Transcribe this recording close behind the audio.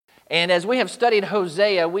And as we have studied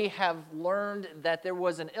Hosea, we have learned that there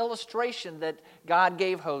was an illustration that God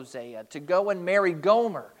gave Hosea to go and marry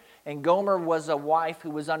Gomer. And Gomer was a wife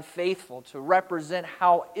who was unfaithful, to represent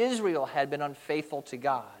how Israel had been unfaithful to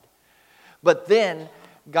God. But then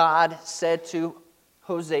God said to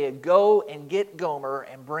Hosea, go and get Gomer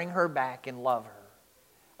and bring her back and love her.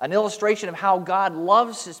 An illustration of how God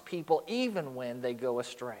loves His people even when they go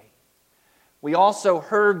astray. We also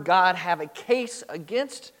heard God have a case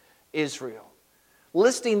against Israel,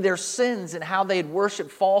 listing their sins and how they had worshipped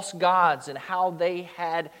false gods and how they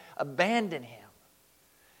had abandoned Him.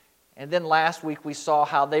 And then last week we saw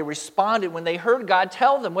how they responded when they heard God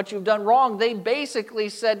tell them what you've done wrong. They basically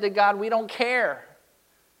said to God, we don't care.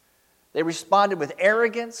 They responded with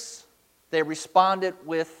arrogance. They responded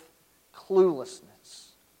with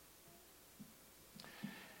cluelessness.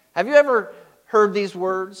 Have you ever heard these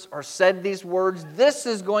words or said these words? This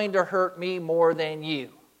is going to hurt me more than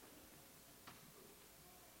you.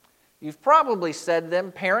 You've probably said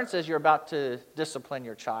them, parents, as you're about to discipline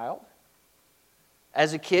your child.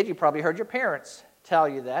 As a kid, you probably heard your parents tell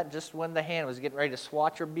you that just when the hand was getting ready to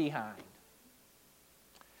swat your behind.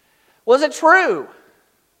 Was it true?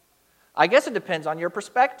 I guess it depends on your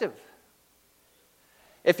perspective.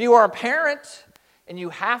 If you are a parent and you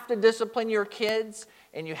have to discipline your kids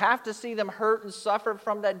and you have to see them hurt and suffer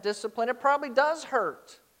from that discipline, it probably does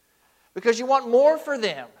hurt because you want more for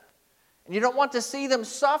them. And you don't want to see them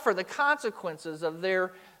suffer the consequences of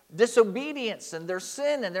their disobedience and their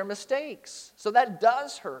sin and their mistakes. So that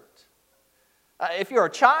does hurt. If you're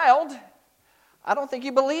a child, I don't think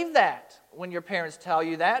you believe that when your parents tell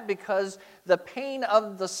you that, because the pain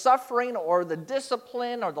of the suffering or the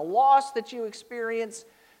discipline or the loss that you experience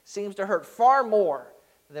seems to hurt far more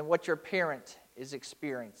than what your parent is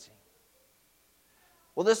experiencing.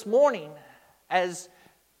 Well, this morning, as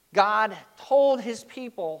God told His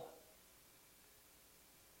people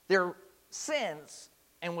their sins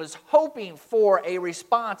and was hoping for a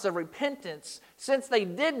response of repentance, since they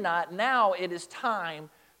did not, now it is time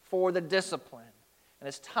for the discipline. And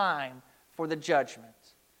it's time for the judgment.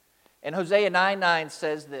 And Hosea 9:9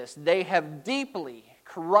 says this, they have deeply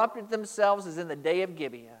corrupted themselves as in the day of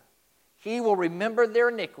Gibeah. He will remember their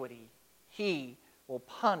iniquity. He will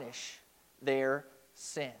punish their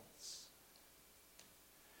sins.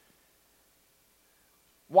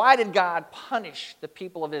 Why did God punish the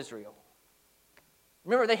people of Israel?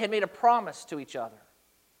 Remember, they had made a promise to each other.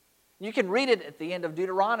 You can read it at the end of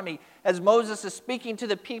Deuteronomy as Moses is speaking to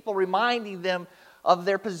the people, reminding them of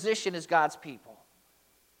their position as God's people.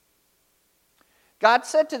 God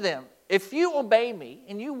said to them, if you obey me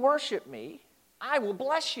and you worship me, I will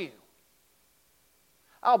bless you.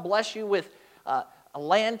 I'll bless you with a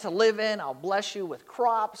land to live in. I'll bless you with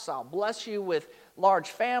crops. I'll bless you with large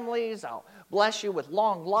families. I'll bless you with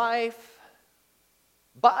long life.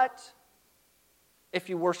 But if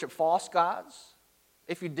you worship false gods,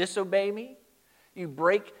 if you disobey me, you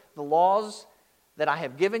break the laws that I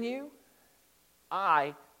have given you,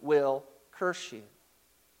 I will curse you.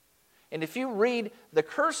 And if you read the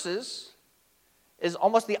curses, is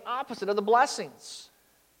almost the opposite of the blessings.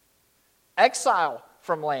 Exile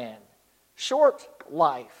from land, short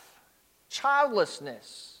life,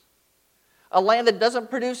 childlessness, a land that doesn't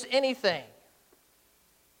produce anything.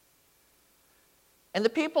 And the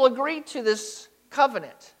people agreed to this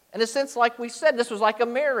covenant. In a sense, like we said, this was like a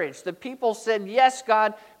marriage. The people said, yes,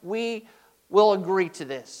 God, we will agree to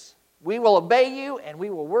this. We will obey you, and we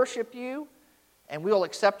will worship you, and we will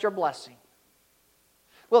accept your blessing.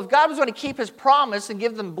 Well, if God was going to keep His promise and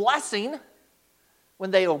give them blessing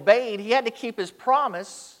when they obeyed, He had to keep His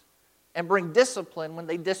promise and bring discipline when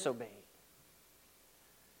they disobeyed.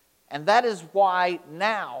 And that is why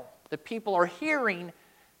now the people are hearing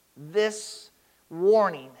this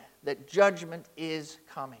warning that judgment is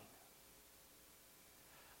coming.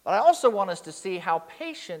 But I also want us to see how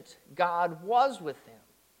patient God was with them.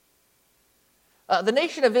 The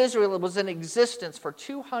nation of Israel was in existence for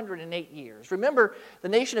 208 years. Remember, the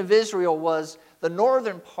nation of Israel was the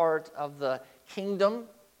northern part of the kingdom.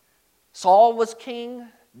 Saul was king,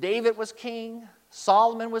 David was king,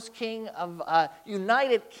 Solomon was king of a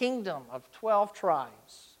united kingdom of 12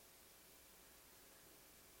 tribes.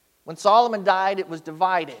 When Solomon died, it was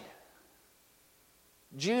divided.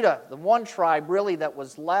 Judah, the one tribe really that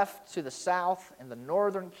was left to the south in the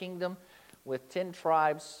northern kingdom with 10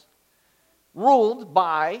 tribes, ruled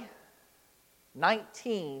by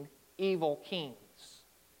 19 evil kings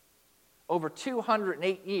over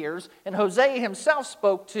 208 years. And Hosea himself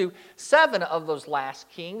spoke to 7 of those last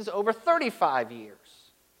kings over 35 years.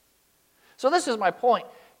 So this is my point.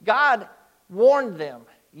 God warned them.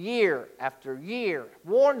 year after year,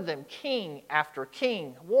 warned them king after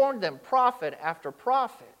king, warned them prophet after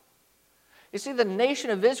prophet. You see, the nation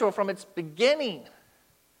of Israel from its beginning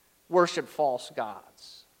worshiped false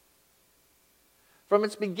gods. From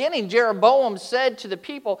its beginning, Jeroboam said to the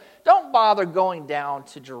people, don't bother going down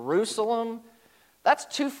to Jerusalem. That's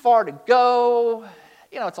too far to go.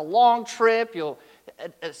 It's a long trip.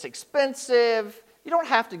 It's expensive. You don't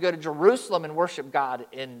have to go to Jerusalem and worship God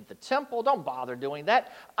in the temple. Don't bother doing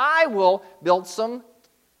that. I will build some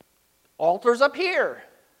altars up here.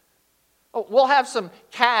 We'll have some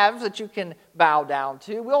calves that you can bow down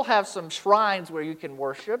to. We'll have some shrines where you can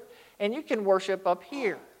worship, and you can worship up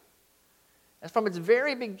here. And from its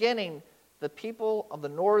very beginning, the people of the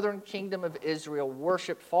northern kingdom of Israel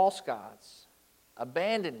worshiped false gods,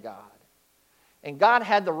 abandoned God. And God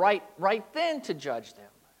had the right then to judge them.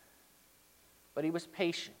 But he was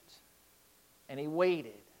patient, and he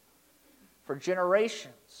waited for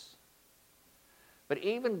generations. But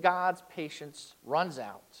even God's patience runs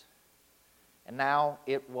out, and now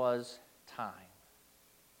it was time.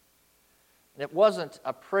 And it wasn't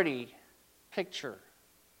a pretty picture.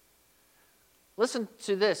 Listen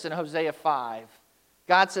to this in Hosea 5.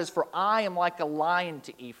 God says, for I am like a lion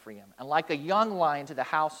to Ephraim, and like a young lion to the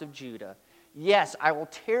house of Judah. Yes, I will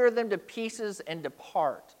tear them to pieces and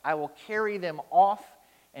depart. I will carry them off,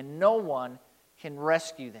 and no one can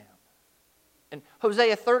rescue them. In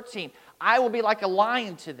Hosea 13, I will be like a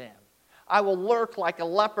lion to them. I will lurk like a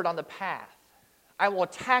leopard on the path. I will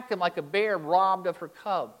attack them like a bear robbed of her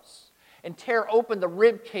cubs, and tear open the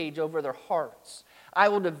rib cage over their hearts. I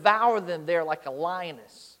will devour them there like a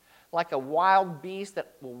lioness, like a wild beast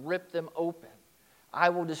that will rip them open. I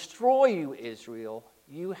will destroy you, Israel.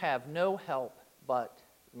 You have no help but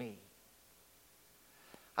me.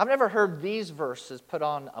 I've never heard these verses put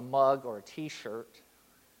on a mug or a t-shirt.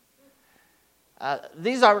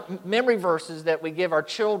 These are memory verses that we give our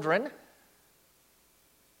children.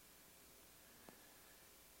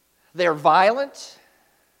 They're violent.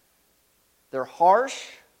 They're harsh.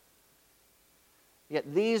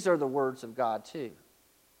 Yet these are the words of God too.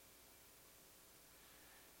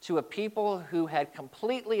 To a people who had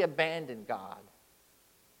completely abandoned God,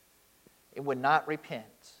 it would not repent.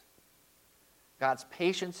 God's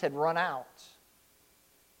patience had run out.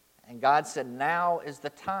 And God said, now is the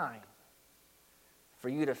time for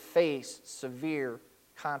you to face severe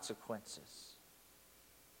consequences.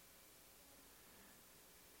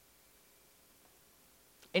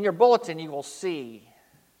 In your bulletin, you will see,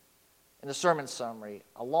 in the sermon summary,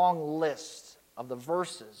 a long list of the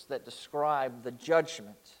verses that describe the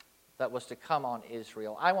judgment that was to come on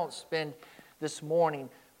Israel. I won't spend this morning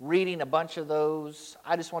reading a bunch of those.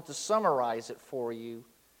 I just want to summarize it for you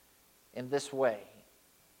in this way.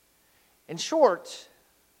 In short,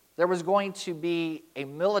 there was going to be a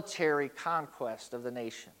military conquest of the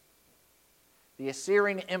nation. The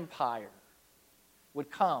Assyrian Empire would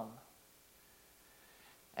come,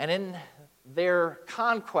 and in their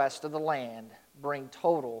conquest of the land, bring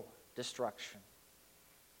total destruction.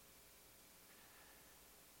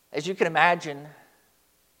 As you can imagine,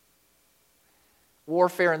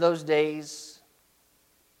 warfare in those days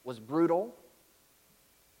was brutal.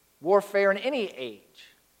 Warfare in any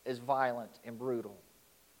age is violent and brutal.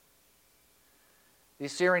 The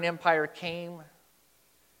Assyrian Empire came,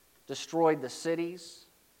 destroyed the cities,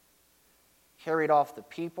 carried off the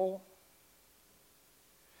people,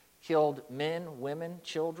 killed men, women,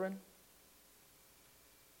 children.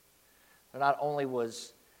 There not only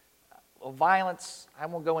was violence, I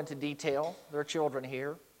won't go into detail, there are children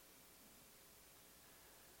here.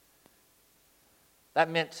 That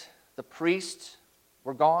meant the priests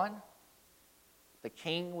were gone, the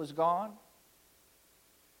king was gone.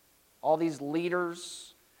 All these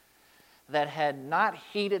leaders that had not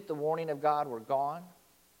heeded the warning of God were gone.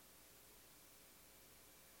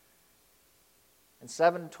 In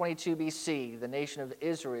 722 BC, the nation of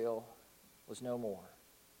Israel was no more.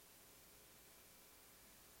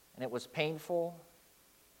 And it was painful,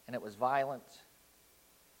 and it was violent,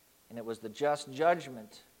 and it was the just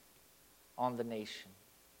judgment on the nation.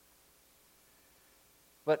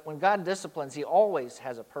 But when God disciplines, He always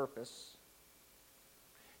has a purpose.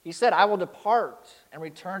 He said, I will depart and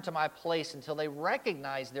return to my place until they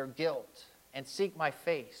recognize their guilt and seek my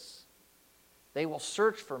face. They will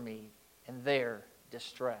search for me in their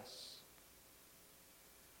distress.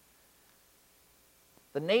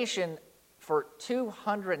 The nation for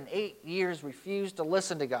 208 years refused to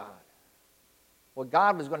listen to God. Well,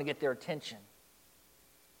 God was going to get their attention.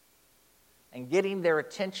 And getting their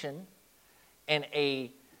attention in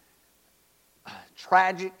a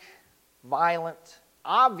tragic, violent,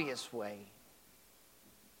 obvious way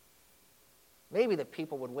maybe that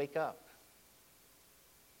people would wake up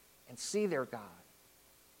and see their God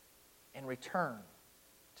and return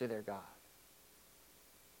to their God.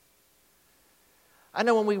 I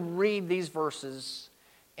know when we read these verses,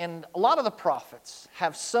 and a lot of the prophets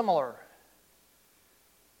have similar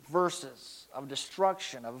verses of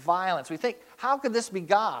destruction, of violence. We think, how could this be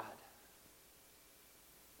God?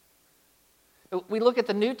 We look at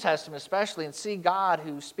the New Testament especially and see God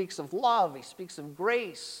who speaks of love, He speaks of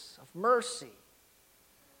grace, of mercy.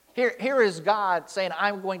 Here is God saying,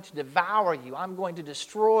 I'm going to devour you, I'm going to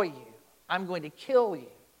destroy you, I'm going to kill you.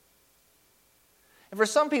 And for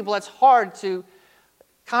some people that's hard to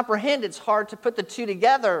comprehend, it's hard to put the two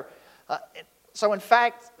together. So in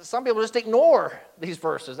fact, some people just ignore these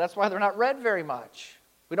verses. That's why they're not read very much.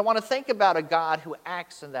 We don't want to think about a God who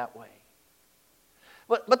acts in that way.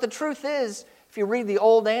 But the truth is, if you read the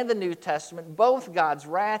Old and the New Testament, both God's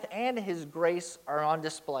wrath and His grace are on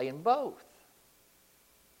display in both.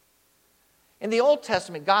 In the Old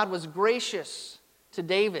Testament, God was gracious to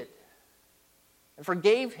David and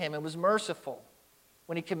forgave him and was merciful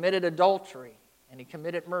when he committed adultery and he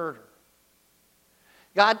committed murder.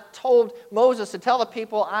 God told Moses to tell the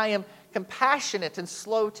people, I am compassionate and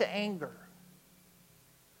slow to anger.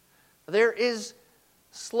 There is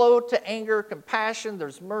slow to anger, compassion,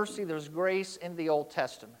 there's mercy, there's grace in the Old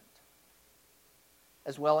Testament,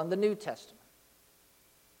 as well in the New Testament.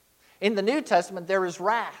 In the New Testament, there is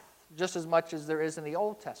wrath just as much as there is in the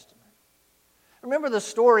Old Testament. Remember the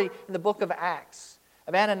story in the book of Acts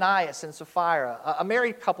of Ananias and Sapphira, a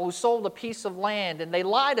married couple who sold a piece of land, and they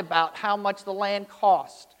lied about how much the land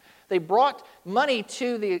cost. They brought money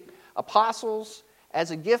to the apostles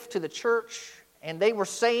as a gift to the church, and they were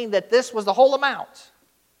saying that this was the whole amount.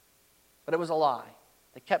 But it was a lie.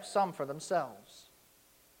 They kept some for themselves.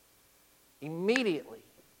 Immediately,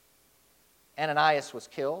 Ananias was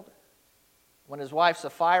killed. When his wife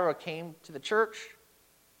Sapphira came to the church,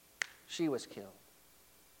 she was killed.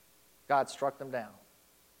 God struck them down.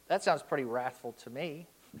 That sounds pretty wrathful to me.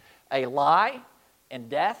 A lie and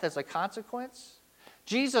death as a consequence.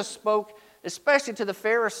 Jesus spoke especially to the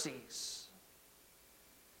Pharisees,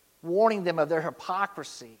 warning them of their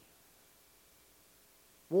hypocrisy,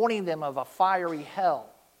 warning them of a fiery hell.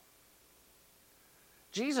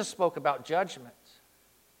 Jesus spoke about judgment,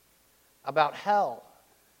 about hell.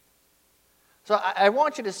 So I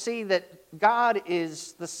want you to see that God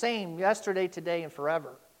is the same yesterday, today, and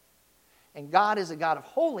forever. And God is a God of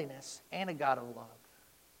holiness and a God of love.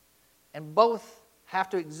 And both have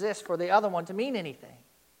to exist for the other one to mean anything.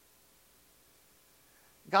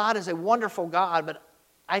 God is a wonderful God, but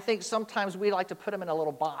I think sometimes we like to put Him in a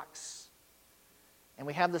little box. And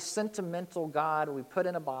we have this sentimental God we put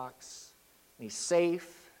in a box. And He's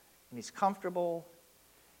safe, and He's comfortable,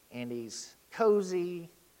 and He's cozy,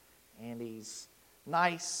 and He's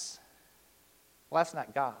nice. Well, that's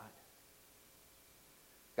not God.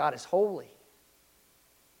 God is holy,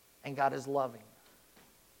 and God is loving.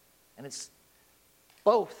 And it's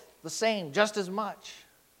both the same, just as much.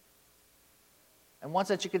 And once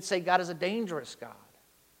that you could say God is a dangerous God.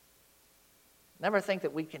 Never think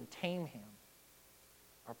that we can tame Him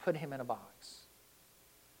or put Him in a box.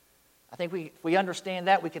 I think if we understand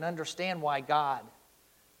that, we can understand why God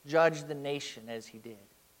judged the nation as He did.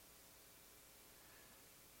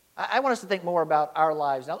 I want us to think more about our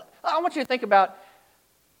lives. Now, I want you to think about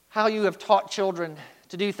how you have taught children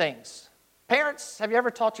to do things. Parents, have you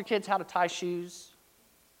ever taught your kids how to tie shoes?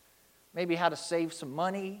 Maybe how to save some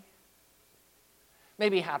money?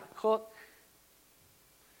 Maybe how to cook?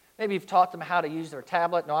 Maybe you've taught them how to use their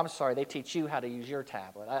tablet. No, I'm sorry, they teach you how to use your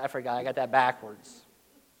tablet. I forgot, I got that backwards.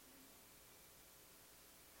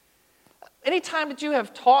 Anytime that you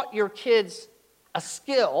have taught your kids a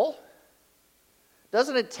skill,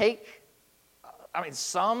 doesn't it take,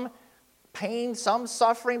 some pain, some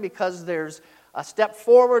suffering, because there's a step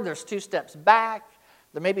forward, there's 2 steps back.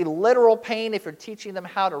 There may be literal pain if you're teaching them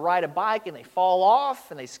how to ride a bike and they fall off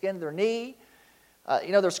and they skin their knee.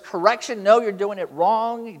 There's correction. No, you're doing it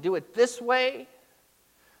wrong. You do it this way.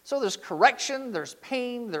 So there's correction, there's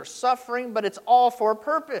pain, there's suffering, but it's all for a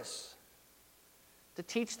purpose. To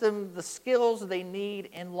teach them the skills they need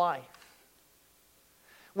in life.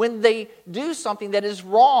 When they do something that is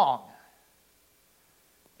wrong,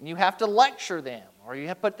 and you have to lecture them, or you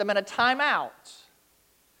have to put them in a timeout,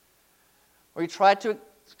 or you try to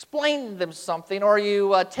explain to them something, or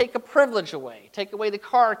you take a privilege away, take away the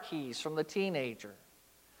car keys from the teenager,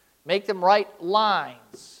 make them write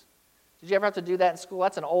lines. Did you ever have to do that in school?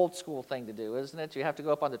 That's an old school thing to do, isn't it? You have to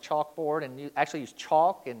go up on the chalkboard and you actually use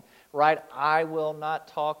chalk and write, "I will not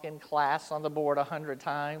talk in class" on the board 100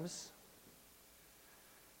 times.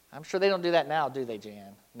 I'm sure they don't do that now, do they,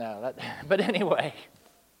 Jan? No. But anyway.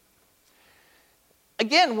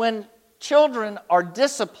 Again, when children are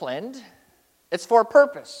disciplined, it's for a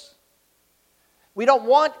purpose. We don't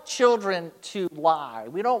want children to lie.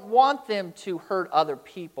 We don't want them to hurt other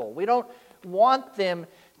people. We don't want them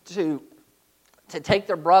to take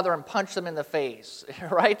their brother and punch them in the face,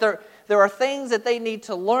 right? There are things that they need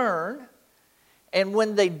to learn, and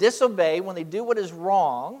when they disobey, when they do what is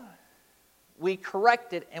wrong, we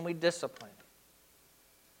correct it and we discipline.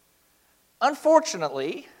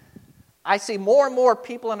 Unfortunately, I see more and more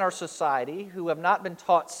people in our society who have not been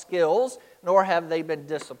taught skills, nor have they been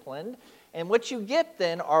disciplined, and what you get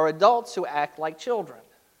then are adults who act like children.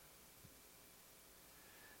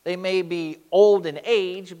 They may be old in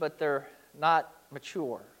age, but they're not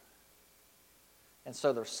mature. And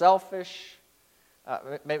so they're selfish.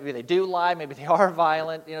 Maybe they do lie. Maybe they are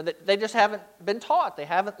violent. They just haven't been taught. They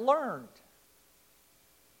haven't learned.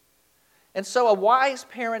 And so a wise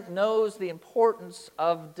parent knows the importance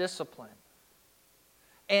of discipline.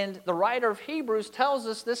 And the writer of Hebrews tells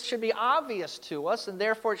us this should be obvious to us, and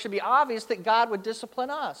therefore it should be obvious that God would discipline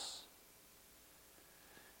us.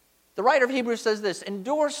 The writer of Hebrews says this: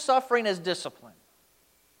 endure suffering as discipline.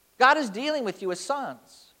 God is dealing with you as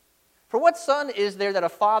sons. For what son is there that a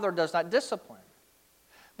father does not discipline?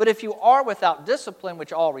 But if you are without discipline,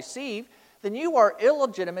 which all receive, then you are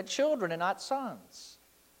illegitimate children and not sons.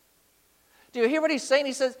 Do you hear what he's saying?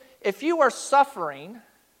 He says, if you are suffering,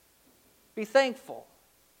 be thankful,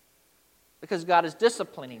 because God is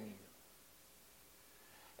disciplining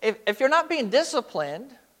you. If you're not being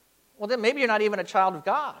disciplined, well, then maybe you're not even a child of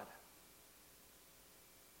God.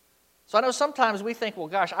 So I know sometimes we think, well,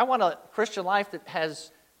 gosh, I want a Christian life that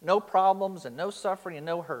has no problems and no suffering and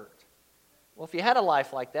no hurt. Well, if you had a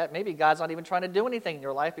life like that, maybe God's not even trying to do anything in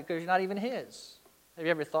your life because you're not even His. Have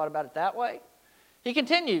you ever thought about it that way? He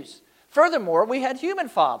continues, furthermore, we had human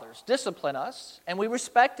fathers discipline us, and we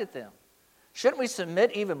respected them. Shouldn't we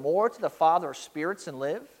submit even more to the Father of spirits and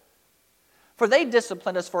live? For they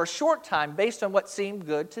disciplined us for a short time based on what seemed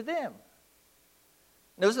good to them.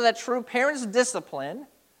 Now, isn't that true? Parents discipline,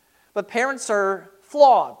 but parents are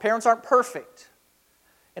flawed. Parents aren't perfect.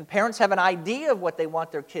 And parents have an idea of what they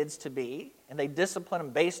want their kids to be, and they discipline them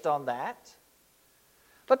based on that.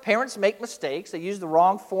 But parents make mistakes. They use the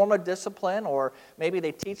wrong form of discipline, or maybe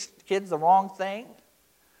they teach kids the wrong thing.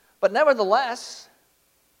 But nevertheless,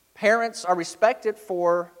 parents are respected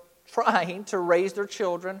for trying to raise their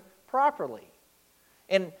children properly.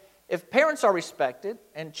 And if parents are respected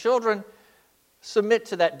and children submit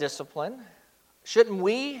to that discipline, shouldn't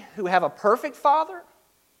we, who have a perfect father,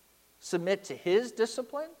 submit to His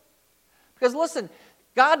discipline? Because listen,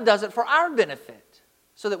 God does it for our benefit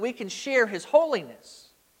so that we can share His holiness.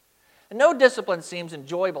 And no discipline seems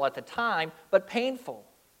enjoyable at the time, but painful.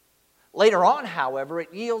 Later on, however,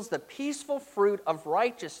 it yields the peaceful fruit of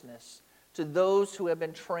righteousness to those who have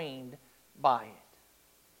been trained by it.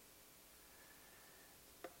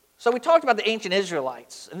 So we talked about the ancient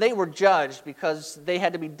Israelites, and they were judged because they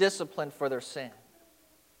had to be disciplined for their sin.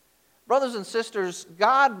 Brothers and sisters,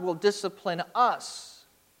 God will discipline us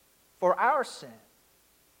for our sin.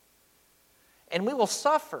 And we will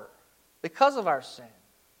suffer because of our sin.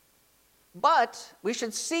 But we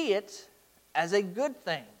should see it as a good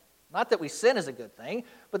thing. Not that we sin is a good thing,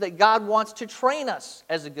 but that God wants to train us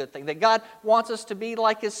as a good thing. That God wants us to be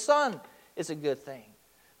like His Son is a good thing.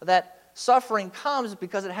 That suffering comes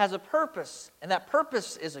because it has a purpose, and that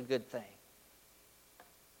purpose is a good thing.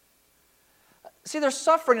 See, there's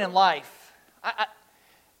suffering in life.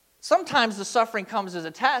 Sometimes the suffering comes as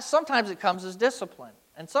a test. Sometimes it comes as discipline.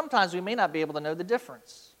 And sometimes we may not be able to know the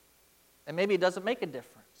difference. And maybe it doesn't make a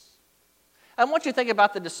difference. I want you to think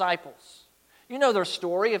about the disciples. You know their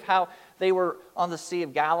story of how they were on the Sea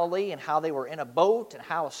of Galilee and how they were in a boat and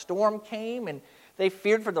how a storm came and they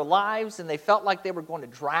feared for their lives and they felt like they were going to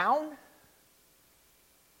drown.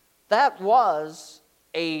 That was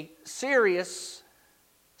a serious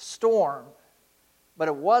storm, but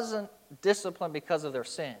it wasn't discipline because of their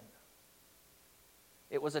sin.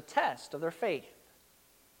 It was a test of their faith.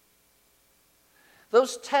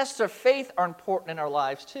 Those tests of faith are important in our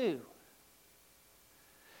lives too.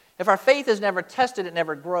 If our faith is never tested, it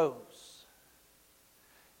never grows.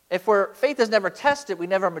 If our faith is never tested, we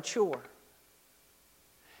never mature.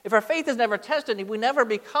 If our faith is never tested, we never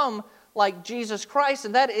become like Jesus Christ,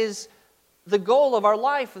 and that is the goal of our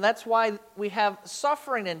life, and that's why we have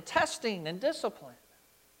suffering and testing and discipline.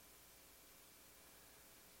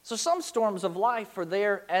 So some storms of life are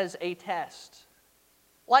there as a test.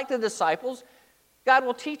 Like the disciples, God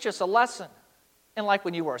will teach us a lesson. And like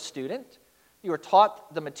when you were a student, You are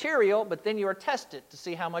taught the material, but then you are tested to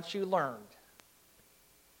see how much you learned.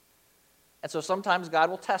 And so sometimes God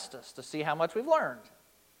will test us to see how much we've learned.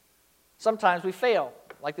 Sometimes we fail,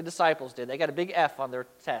 like the disciples did. They got a big F on their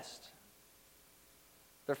test.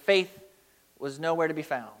 Their faith was nowhere to be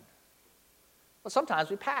found. But sometimes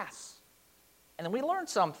we pass, and then we learn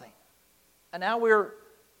something. And now we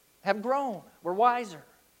have grown. We're wiser.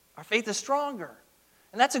 Our faith is stronger.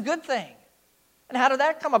 And that's a good thing. And how did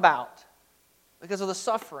that come about? Because of the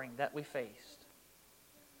suffering that we faced.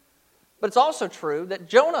 But it's also true that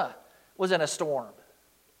Jonah was in a storm.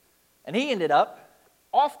 And he ended up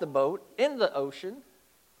off the boat, in the ocean,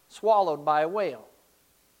 swallowed by a whale.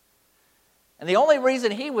 And the only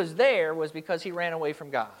reason he was there was because he ran away from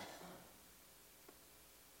God.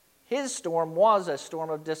 His storm was a storm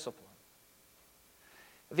of discipline.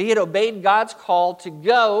 If he had obeyed God's call to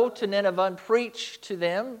go to Nineveh and preach to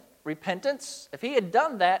them repentance, if he had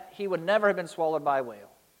done that, he would never have been swallowed by a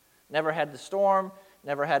whale. Never had the storm,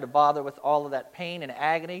 never had to bother with all of that pain and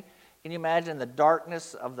agony. Can you imagine the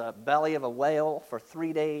darkness of the belly of a whale for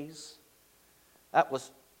 3 days? That was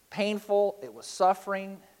painful, it was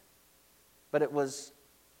suffering, but it was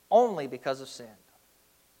only because of sin.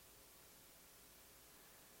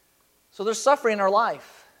 So there's suffering in our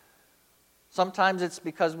life. Sometimes it's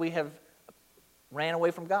because we have ran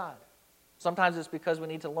away from God. Sometimes it's because we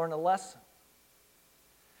need to learn a lesson.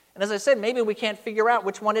 And as I said, maybe we can't figure out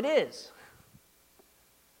which one it is.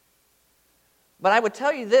 But I would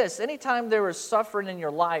tell you this, anytime there is suffering in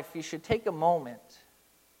your life, you should take a moment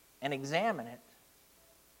and examine it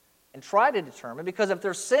and try to determine, because if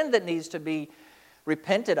there's sin that needs to be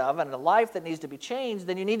repented of and a life that needs to be changed,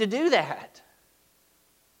 then you need to do that.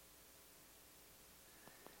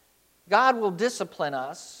 God will discipline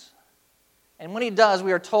us, and when he does,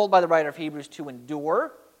 we are told by the writer of Hebrews to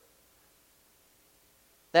endure.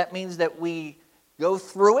 That means that we go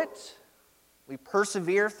through it, we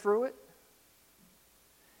persevere through it.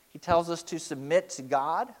 He tells us to submit to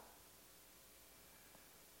God.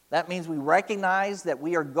 That means we recognize that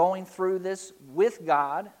we are going through this with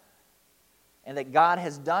God, and that God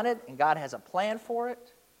has done it, and God has a plan for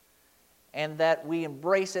it, and that we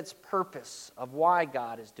embrace its purpose of why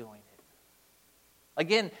God is doing it.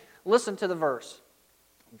 Again, listen to the verse.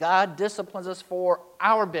 God disciplines us for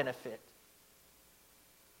our benefit.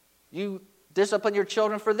 You discipline your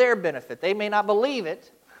children for their benefit. They may not believe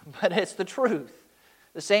it, but it's the truth.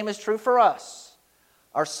 The same is true for us.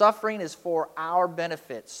 Our suffering is for our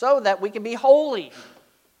benefit, so that we can be holy.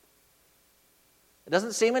 It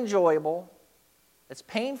doesn't seem enjoyable. It's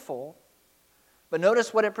painful. But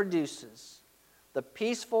notice what it produces. The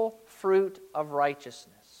peaceful fruit of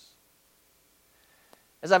righteousness.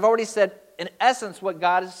 As I've already said, in essence, what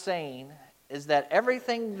God is saying is that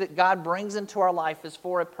everything that God brings into our life is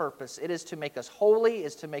for a purpose. It is to make us holy. It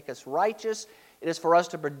is to make us righteous. It is for us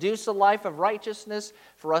to produce a life of righteousness,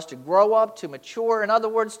 for us to grow up, to mature. In other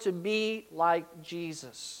words, to be like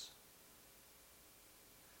Jesus.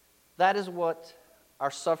 That is what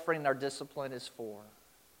our suffering and our discipline is for.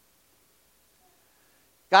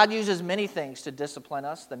 God uses many things to discipline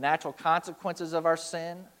us, the natural consequences of our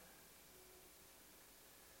sin.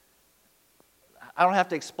 I don't have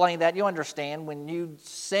to explain that. You understand, when you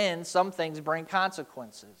sin, some things bring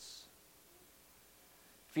consequences.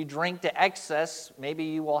 If you drink to excess, maybe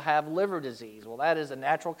you will have liver disease. Well, that is a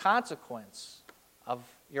natural consequence of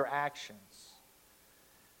your actions.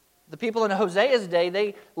 The people in Hosea's day,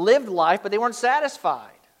 they lived life, but they weren't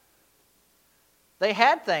satisfied. They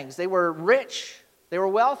had things. They were rich. They were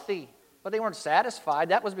wealthy, but they weren't satisfied.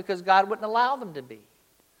 That was because God wouldn't allow them to be.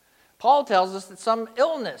 Paul tells us that some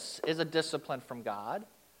illness is a discipline from God.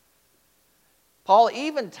 Paul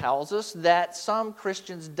even tells us that some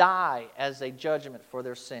Christians die as a judgment for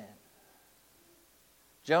their sin.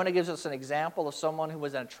 Jonah gives us an example of someone who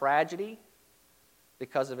was in a tragedy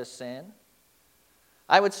because of his sin.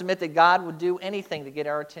 I would submit that God would do anything to get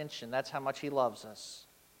our attention. That's how much he loves us.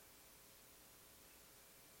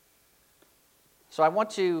 So I want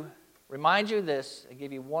to remind you this and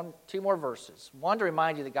give you two more verses. One, to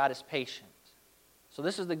remind you that God is patient. So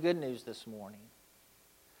this is the good news this morning.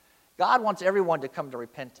 God wants everyone to come to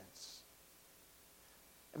repentance.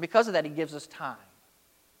 And because of that, he gives us time.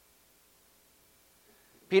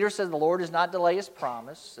 Peter says the Lord does not delay his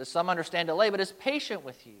promise, as some understand delay, but is patient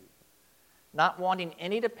with you, not wanting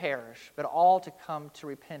any to perish, but all to come to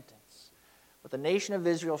repentance. But the nation of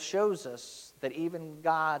Israel shows us that even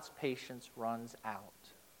God's patience runs out.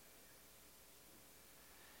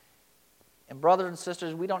 And brothers and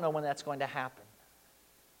sisters, we don't know when that's going to happen.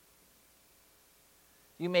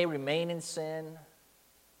 You may remain in sin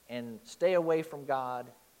and stay away from God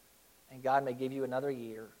And God may give you another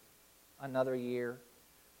year, another year,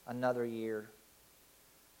 another year.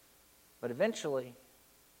 But eventually,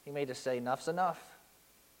 He may just say, enough's enough.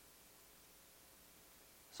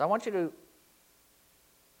 So I want you to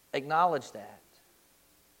acknowledge that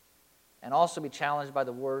and also be challenged by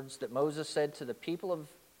the words that Moses said to the people of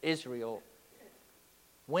Israel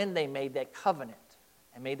when they made that covenant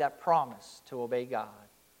and made that promise to obey God.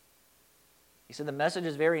 He said, the message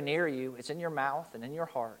is very near you. It's in your mouth and in your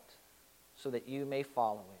heart so that you may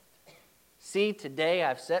follow it. See, today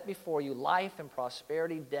I've set before you life and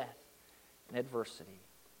prosperity, death and adversity.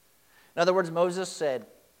 In other words, Moses said,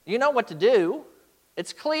 you know what to do.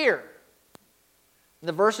 It's clear. In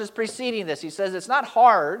the verses preceding this, he says it's not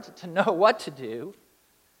hard to know what to do.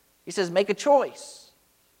 He says, make a choice.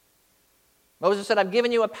 Moses said, I've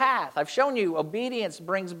given you a path. I've shown you obedience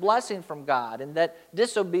brings blessing from God and that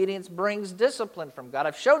disobedience brings discipline from God.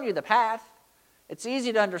 I've shown you the path. It's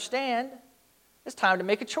easy to understand. It's time to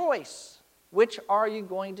make a choice. Which are you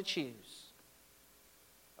going to choose?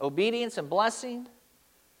 Obedience and blessing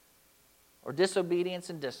or disobedience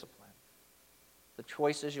and discipline? The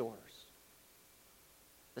choice is yours.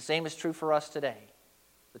 The same is true for us today.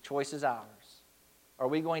 The choice is ours. Are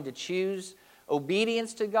we going to choose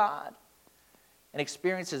obedience to God and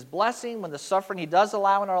experience His blessing when the suffering He does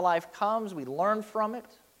allow in our life comes, we learn from it?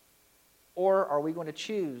 Or are we going to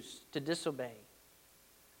choose to disobey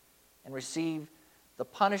and receive the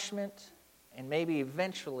punishment and maybe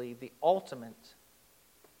eventually the ultimate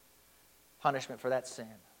punishment for that sin?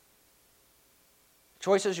 The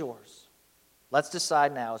choice is yours. Let's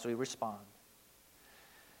decide now as we respond.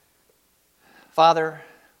 Father,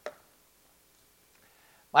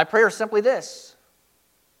 my prayer is simply this,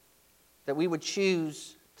 that we would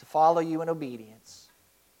choose to follow you in obedience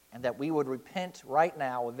and that we would repent right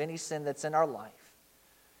now of any sin that's in our life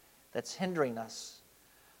that's hindering us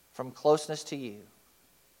from closeness to you.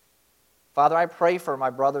 Father, I pray for my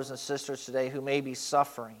brothers and sisters today who may be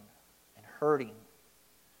suffering and hurting.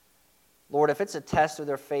 Lord, if it's a test of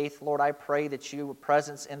their faith, Lord, I pray that your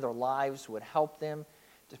presence in their lives would help them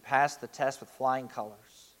to pass the test with flying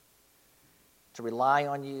colors, to rely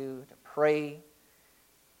on you, to pray,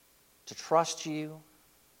 to trust you.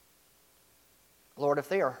 Lord, if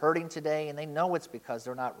they are hurting today and they know it's because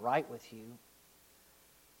they're not right with you,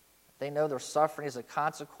 they know their suffering is a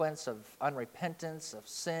consequence of unrepentance, of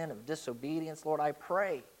sin, of disobedience, Lord, I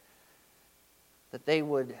pray that they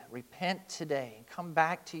would repent today and come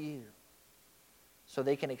back to you so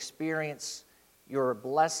they can experience your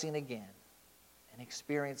blessing again and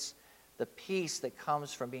experience the peace that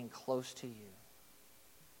comes from being close to you.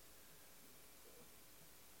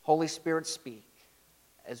 Holy Spirit, speak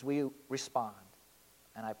as we respond.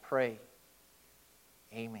 And I pray,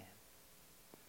 amen.